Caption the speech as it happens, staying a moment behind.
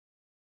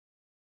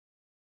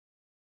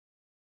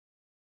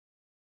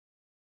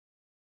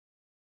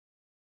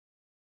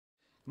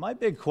My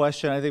big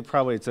question, I think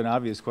probably it's an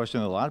obvious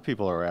question that a lot of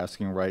people are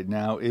asking right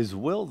now, is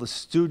will the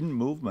student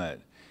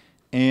movement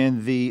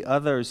and the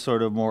other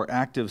sort of more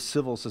active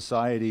civil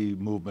society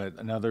movement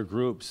and other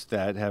groups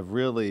that have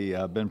really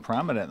been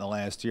prominent in the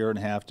last year and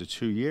a half to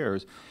 2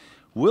 years,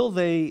 will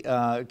they,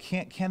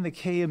 can the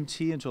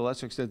KMT and to a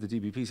lesser extent the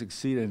DPP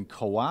succeed in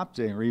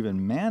co-opting or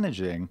even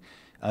managing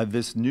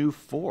this new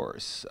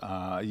force,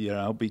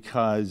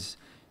 because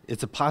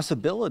it's a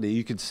possibility.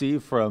 You could see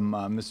from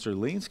Mr.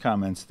 Lynch's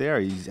comments there,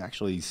 he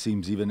actually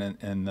seems, even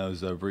in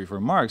those brief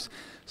remarks,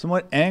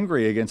 somewhat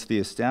angry against the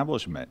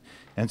establishment.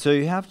 And so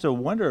you have to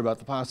wonder about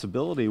the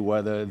possibility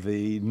whether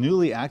the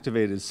newly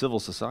activated civil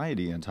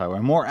society in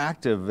Taiwan, more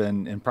active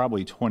in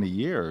probably 20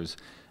 years,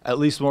 at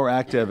least more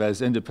active as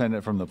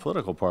independent from the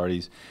political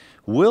parties,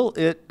 will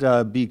it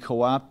be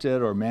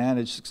co-opted or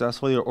managed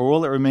successfully, or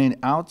will it remain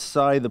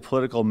outside the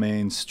political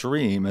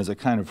mainstream as a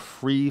kind of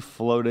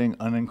free-floating,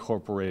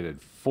 unincorporated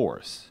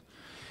force?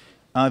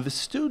 The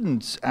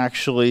students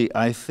actually,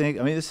 I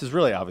mean, this is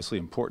really obviously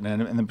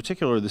important, and in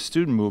particular the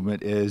student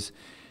movement is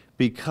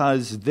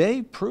because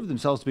they proved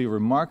themselves to be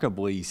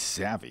remarkably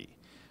savvy.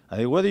 I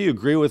think whether you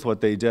agree with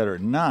what they did or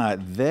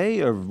not,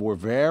 they were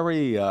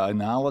very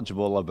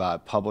knowledgeable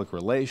about public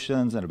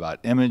relations and about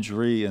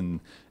imagery and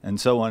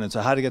so on, and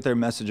so how to get their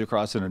message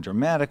across in a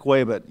dramatic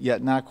way, but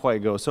yet not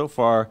quite go so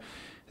far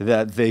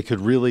that they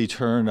could really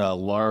turn a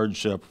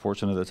large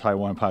proportion of the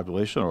Taiwan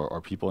population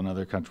or people in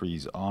other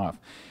countries off.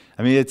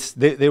 I mean,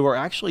 they were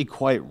actually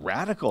quite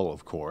radical,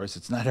 of course.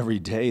 It's not every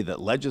day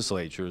that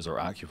legislatures are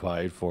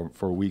occupied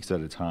for weeks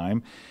at a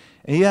time.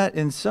 And yet,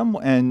 in some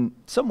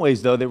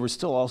ways, though, they were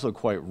still also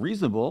quite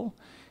reasonable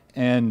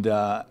and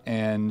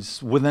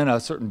within a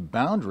certain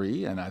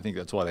boundary, and I think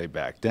that's why they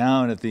backed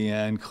down at the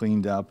end,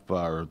 cleaned up,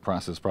 or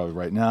process probably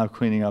right now,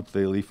 cleaning up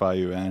the Li Fa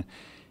Yuan,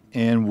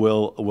 and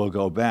will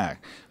go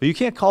back. But you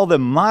can't call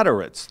them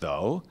moderates,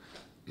 though.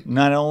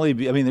 Not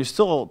only, I mean, they're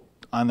still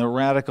on the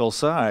radical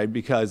side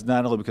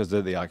not only because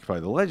they occupy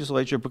the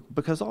legislature, but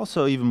because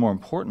also, even more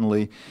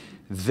importantly,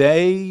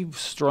 they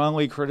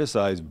strongly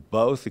criticize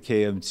both the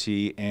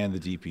KMT and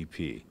the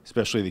DPP,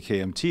 especially the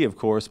KMT, of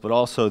course, but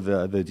also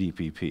the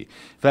DPP. In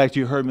fact,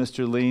 you heard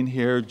Mr. Lin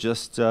here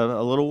just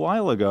a little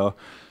while ago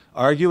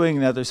arguing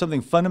that there's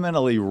something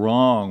fundamentally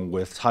wrong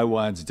with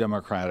Taiwan's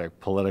democratic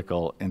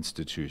political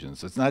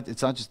institutions. It's not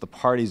just the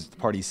parties, the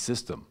party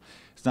system.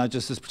 It's not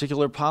just this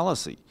particular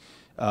policy,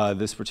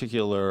 this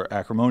particular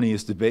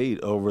acrimonious debate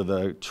over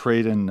the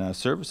trade and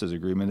services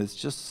agreement. It's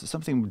just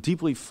something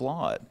deeply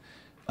flawed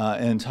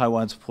in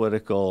Taiwan's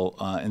political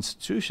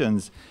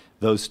institutions,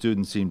 those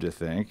students seem to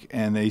think,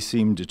 and they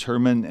seem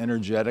determined,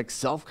 energetic,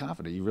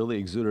 self-confident. You really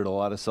exuded a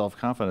lot of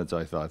self-confidence,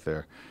 I thought,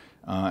 there,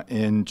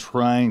 in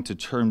trying to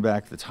turn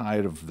back the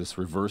tide of this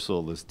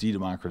reversal, this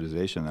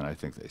de-democratization that I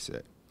think they say.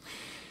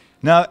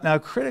 Now,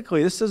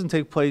 critically, this doesn't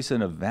take place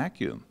in a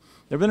vacuum.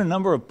 There have been a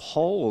number of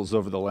polls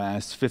over the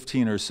last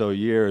 15 or so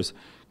years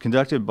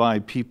conducted by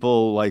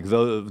people like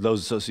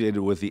those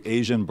associated with the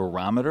Asian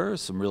Barometer,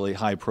 some really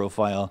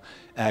high-profile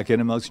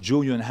academics,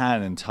 Zhu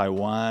Yunhan in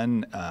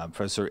Taiwan,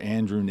 Professor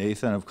Andrew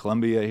Nathan of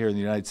Columbia here in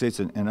the United States,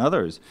 and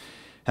others,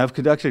 have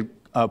conducted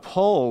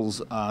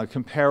polls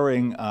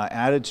comparing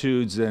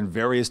attitudes in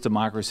various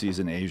democracies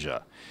in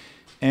Asia.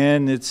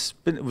 And it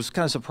was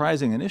kind of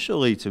surprising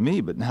initially to me,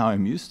 but now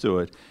I'm used to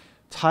it.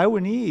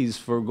 Taiwanese,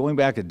 for going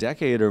back a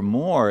decade or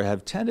more,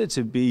 have tended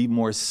to be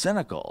more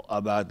cynical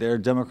about their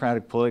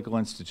democratic political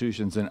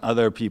institutions than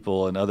other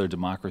people in other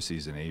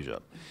democracies in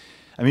Asia.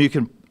 I mean, you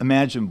can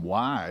imagine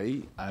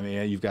why. I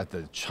mean, you've got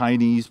the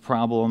Chinese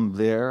problem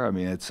there. I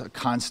mean, it's a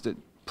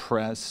constant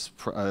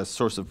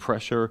source of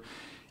pressure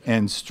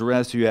and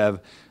stress. You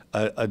have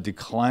a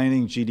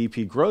declining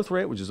GDP growth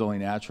rate, which is only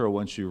natural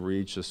once you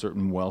reach a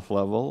certain wealth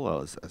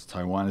level, as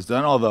Taiwan has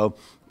done. Although,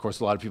 of course,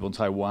 a lot of people in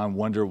Taiwan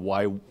wonder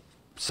why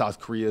South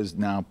Korea is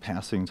now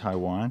passing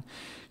Taiwan.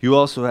 You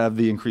also have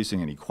the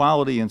increasing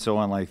inequality and so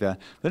on like that.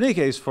 But in any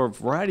case, for a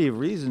variety of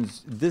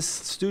reasons, this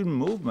student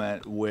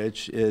movement,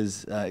 which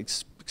is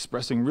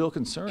expressing real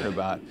concern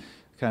about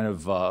kind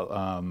of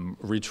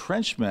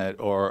retrenchment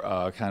or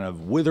kind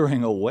of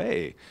withering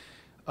away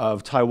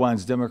of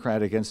Taiwan's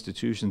democratic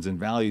institutions and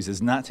values,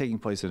 is not taking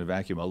place in a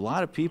vacuum. A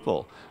lot of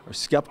people are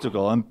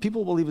skeptical, and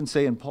people will even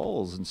say in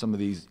polls, in some of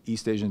these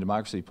East Asian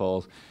democracy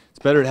polls, it's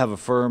better to have a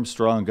firm,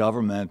 strong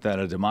government than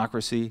a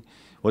democracy.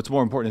 What's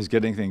more important is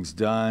getting things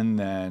done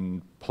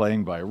than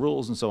playing by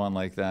rules and so on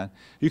like that.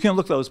 You can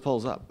look those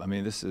polls up. I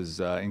mean, this is,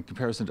 in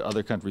comparison to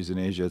other countries in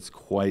Asia, it's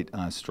quite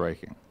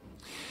striking.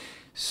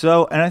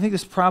 So, and I think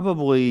this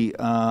probably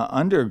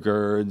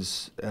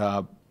undergirds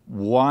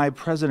why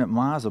President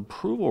Ma's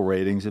approval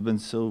ratings have been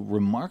so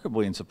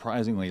remarkably and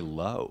surprisingly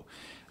low.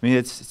 I mean,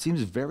 it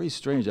seems very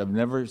strange. I've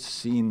never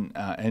seen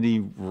any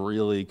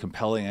really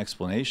compelling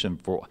explanation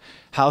for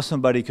how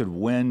somebody could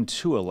win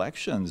 2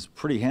 elections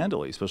pretty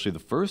handily, especially the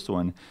first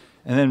one,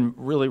 and then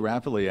really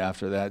rapidly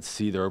after that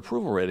see their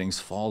approval ratings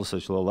fall to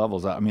such low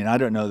levels. I mean, I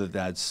don't know that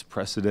that's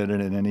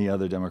precedented in any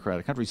other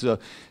democratic country. So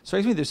it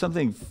strikes me there's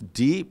something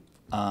deep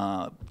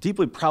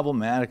deeply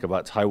problematic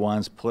about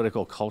Taiwan's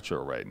political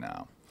culture right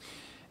now.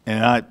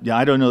 And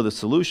I don't know the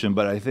solution,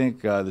 but I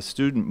think the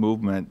student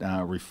movement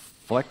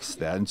reflects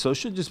that, and so it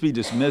should just be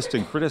dismissed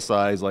and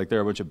criticized like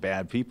they're a bunch of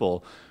bad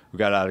people who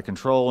got out of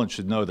control and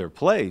should know their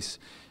place.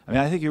 I mean,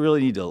 I think you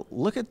really need to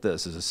look at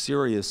this as a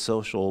serious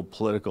social,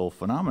 political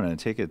phenomenon and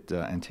take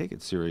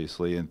it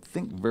seriously and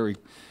think very,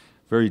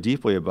 very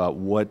deeply about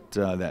what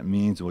that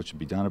means and what should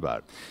be done about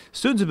it.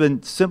 Students have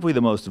been simply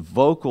the most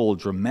vocal,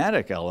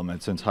 dramatic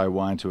elements in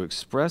Taiwan to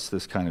express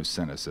this kind of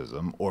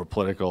cynicism or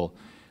political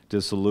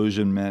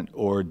disillusionment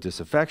or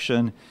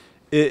disaffection.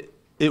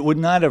 It would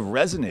not have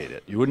resonated.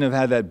 You wouldn't have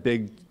had that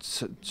big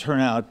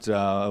turnout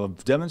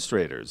of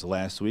demonstrators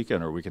last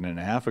weekend or a weekend and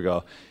a half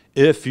ago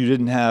if you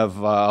didn't have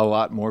a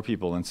lot more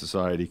people in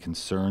society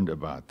concerned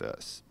about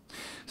this.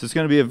 So it's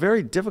going to be a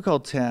very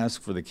difficult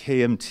task for the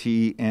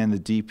KMT and the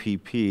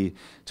DPP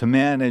to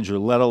manage or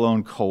let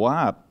alone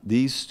co-opt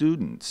these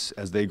students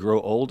as they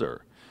grow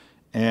older.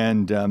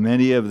 And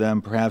many of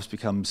them perhaps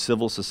become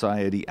civil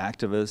society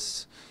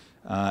activists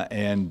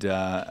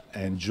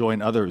and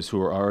join others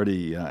who are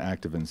already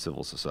active in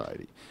civil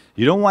society.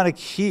 You don't want to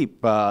keep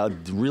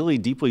really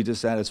deeply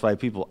dissatisfied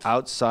people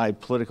outside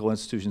political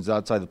institutions,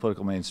 outside the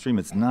political mainstream.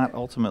 It's not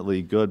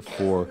ultimately good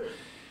for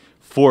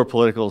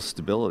political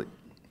stability,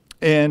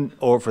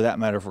 or for that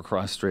matter, for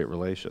cross-strait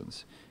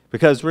relations.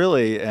 Because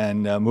really,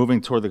 and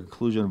moving toward the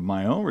conclusion of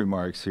my own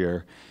remarks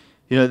here,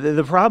 you know,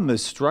 the problem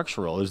is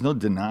structural. There's no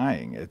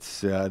denying.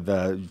 It's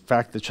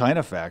the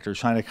China factor.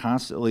 China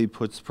constantly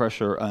puts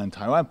pressure on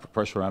Taiwan,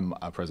 pressure on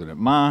President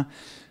Ma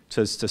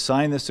to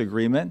sign this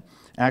agreement.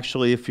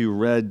 Actually, if you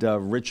read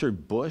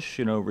Richard Bush,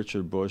 you know,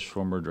 Richard Bush,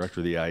 former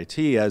director of the IT,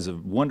 has a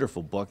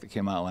wonderful book that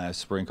came out last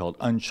spring called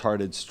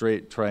Uncharted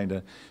Strait, trying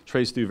to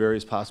trace through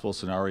various possible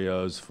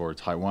scenarios for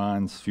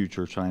Taiwan's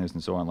future, China's,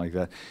 and so on like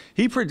that.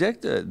 He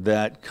predicted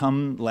that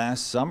come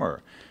last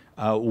summer,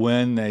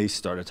 when they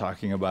started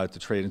talking about the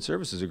trade and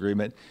services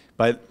agreement,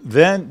 but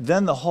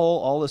then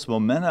all this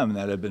momentum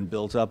that had been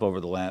built up over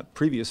the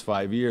previous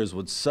 5 years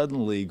would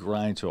suddenly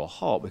grind to a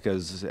halt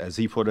because, as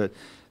he put it,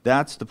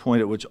 that's the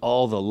point at which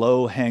all the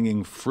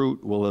low-hanging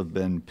fruit will have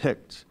been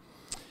picked.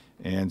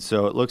 And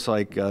so it looks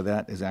like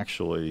that is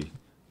actually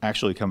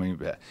coming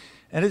back.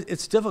 And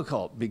it's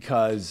difficult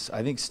because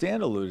I think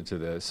Stan alluded to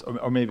this,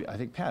 or maybe I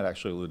think Pat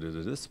actually alluded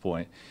to this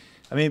point.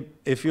 I mean,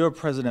 if you're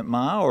President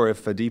Ma or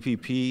if a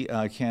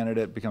DPP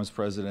candidate becomes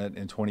president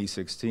in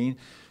 2016,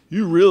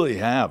 you really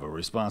have a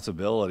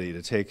responsibility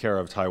to take care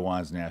of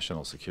Taiwan's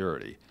national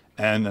security.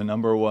 And the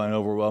number one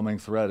overwhelming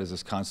threat is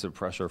this constant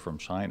pressure from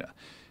China.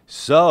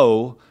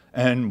 So,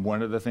 and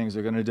one of the things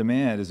they're going to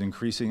demand is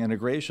increasing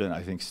integration.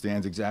 I think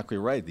Stan's exactly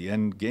right. The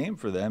end game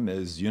for them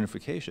is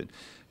unification.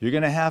 You're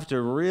going to have to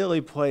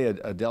really play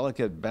a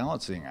delicate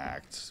balancing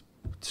act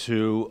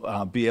to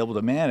be able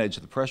to manage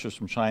the pressures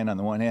from China on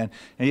the one hand,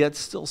 and yet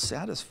still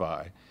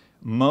satisfy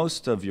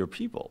most of your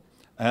people.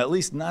 At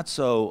least not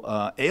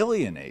so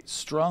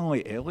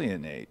strongly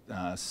alienate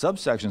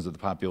subsections of the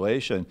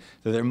population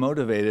that they're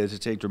motivated to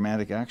take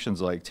dramatic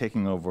actions like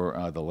taking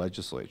over the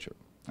legislature.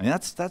 I mean,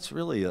 that's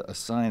really a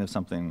sign of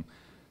something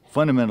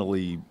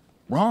fundamentally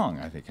wrong,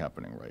 I think,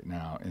 happening right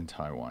now in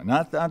Taiwan.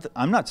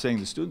 I'm not saying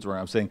the students are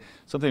wrong. I'm saying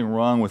something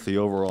wrong with the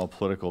overall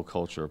political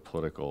culture,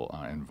 political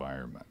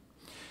environment.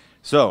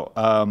 So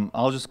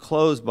I'll just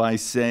close by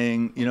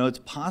saying, you know, it's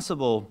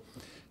possible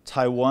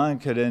Taiwan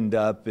could end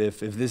up, if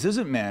this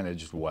isn't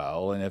managed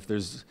well, and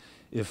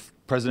if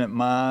President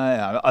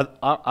Ma,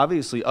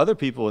 obviously other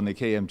people in the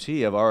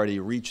KMT have already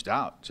reached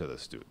out to the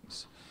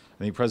students.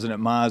 I think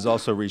President Ma has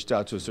also reached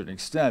out to a certain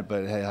extent,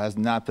 but has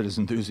not been as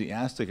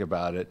enthusiastic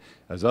about it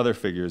as other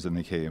figures in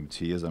the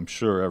KMT, as I'm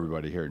sure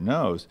everybody here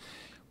knows.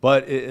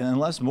 But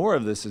unless more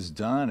of this is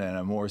done and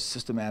a more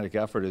systematic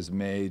effort is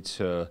made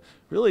to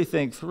really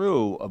think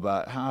through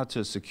about how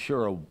to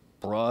secure a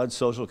broad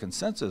social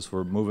consensus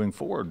for moving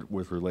forward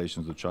with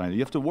relations with China, you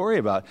have to worry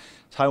about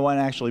Taiwan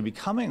actually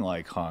becoming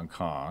like Hong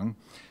Kong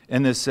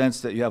in the sense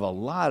that you have a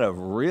lot of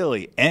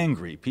really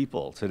angry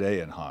people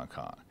today in Hong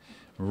Kong,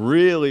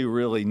 really,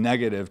 really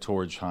negative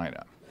toward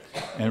China,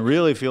 and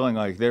really feeling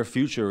like their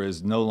future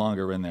is no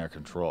longer in their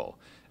control.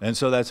 And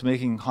so that's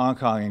making Hong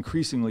Kong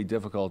increasingly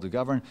difficult to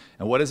govern.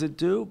 And what does it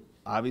do?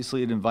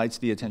 Obviously, it invites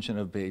the attention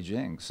of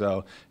Beijing.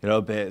 So, you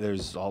know,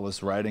 there's all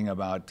this writing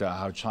about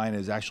how China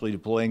is actually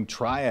deploying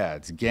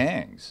triads,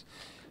 gangs,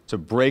 to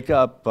break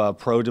up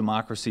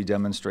pro-democracy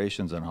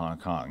demonstrations in Hong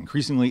Kong,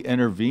 increasingly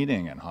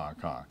intervening in Hong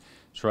Kong,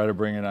 try to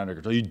bring it under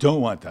control. You don't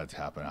want that to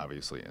happen,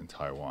 obviously, in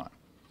Taiwan.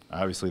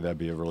 Obviously, that'd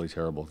be a really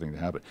terrible thing to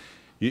happen.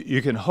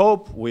 You can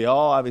hope, we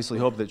all obviously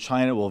hope that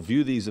China will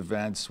view these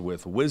events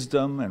with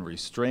wisdom and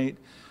restraint,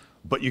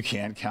 but you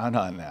can't count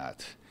on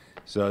that.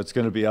 So it's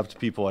going to be up to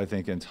people, I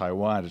think, in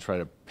Taiwan to try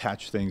to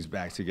patch things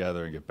back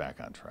together and get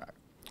back on track.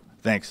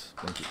 Thanks.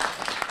 Thank you.